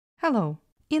Hello!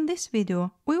 In this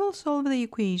video, we will solve the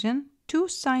equation 2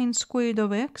 sine squared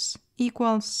of x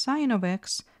equals sine of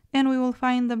x, and we will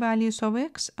find the values of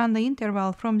x on the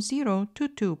interval from 0 to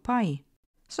 2 pi.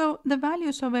 So the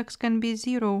values of x can be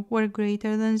 0 or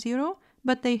greater than 0,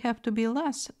 but they have to be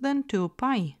less than 2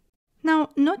 pi. Now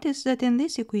notice that in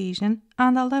this equation,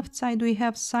 on the left side we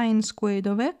have sine squared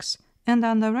of x, and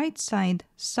on the right side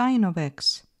sine of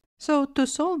x. So to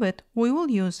solve it, we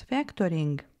will use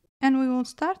factoring. And we will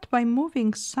start by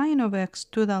moving sine of x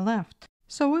to the left.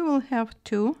 So we will have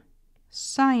 2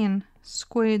 sine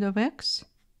squared of x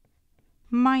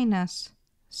minus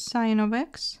sine of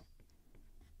x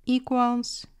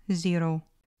equals 0.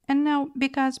 And now,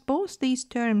 because both these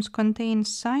terms contain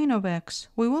sine of x,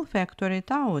 we will factor it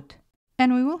out.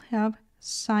 And we will have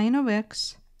sine of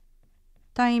x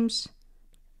times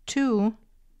 2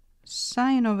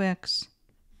 sine of x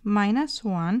minus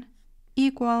 1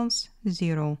 equals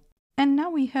 0. And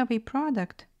now we have a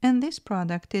product, and this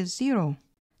product is 0.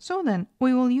 So then,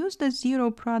 we will use the zero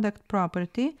product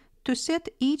property to set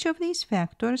each of these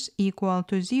factors equal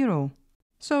to 0.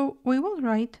 So we will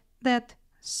write that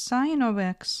sine of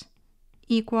x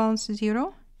equals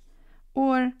 0,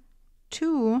 or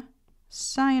 2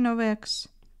 sine of x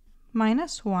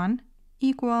minus 1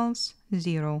 equals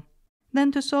 0.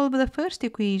 Then to solve the first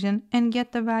equation and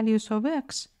get the values of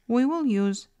x, we will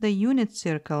use the unit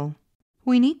circle.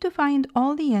 We need to find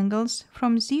all the angles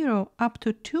from 0 up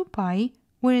to 2 pi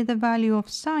where the value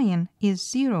of sine is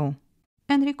 0.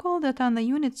 And recall that on the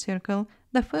unit circle,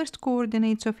 the first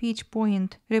coordinates of each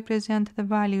point represent the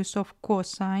values of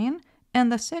cosine,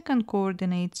 and the second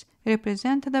coordinates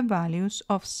represent the values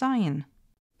of sine.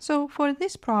 So for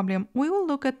this problem, we will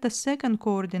look at the second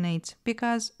coordinates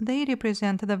because they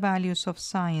represent the values of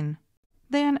sine.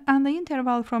 Then on the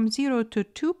interval from 0 to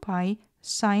 2 pi,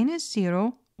 sine is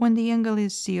 0 when the angle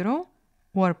is 0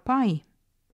 or pi.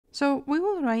 So we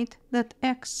will write that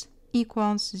x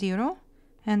equals 0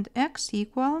 and x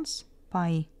equals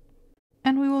pi.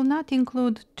 And we will not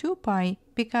include 2 pi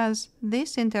because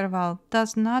this interval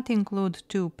does not include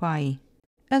 2 pi.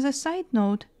 As a side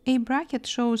note, a bracket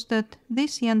shows that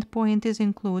this endpoint is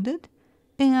included,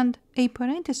 and a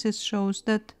parenthesis shows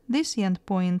that this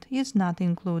endpoint is not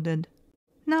included.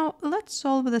 Now let's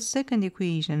solve the second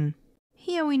equation.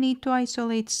 Here we need to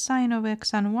isolate sine of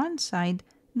x on one side,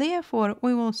 therefore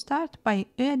we will start by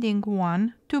adding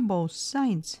 1 to both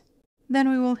sides. Then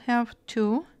we will have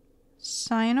 2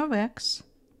 sine of x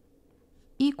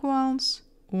equals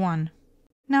 1.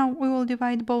 Now we will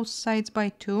divide both sides by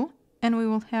 2, and we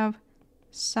will have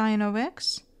sine of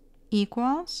x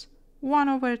equals 1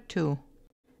 over 2.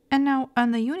 And now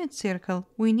on the unit circle,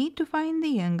 we need to find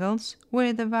the angles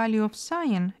where the value of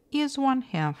sine is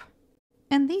 1/2.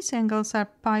 And these angles are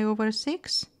pi over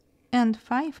 6 and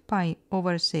 5 pi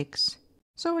over 6.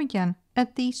 So again,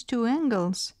 at these two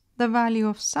angles, the value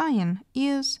of sine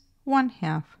is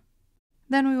 1/2.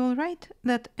 Then we will write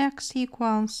that x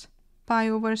equals pi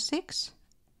over 6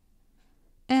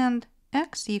 and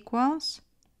x equals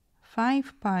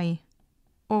 5 pi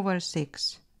over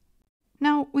 6.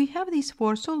 Now we have these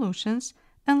four solutions,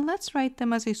 and let's write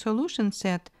them as a solution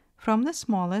set from the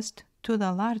smallest to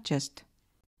the largest.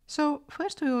 So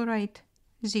first we will write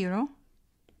 0,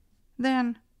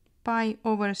 then pi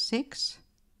over 6,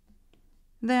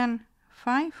 then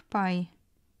 5 pi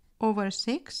over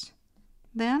 6,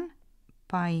 then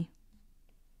pi.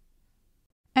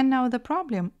 And now the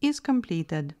problem is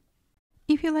completed.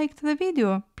 If you liked the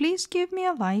video, please give me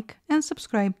a like and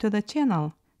subscribe to the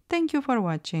channel. Thank you for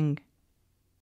watching.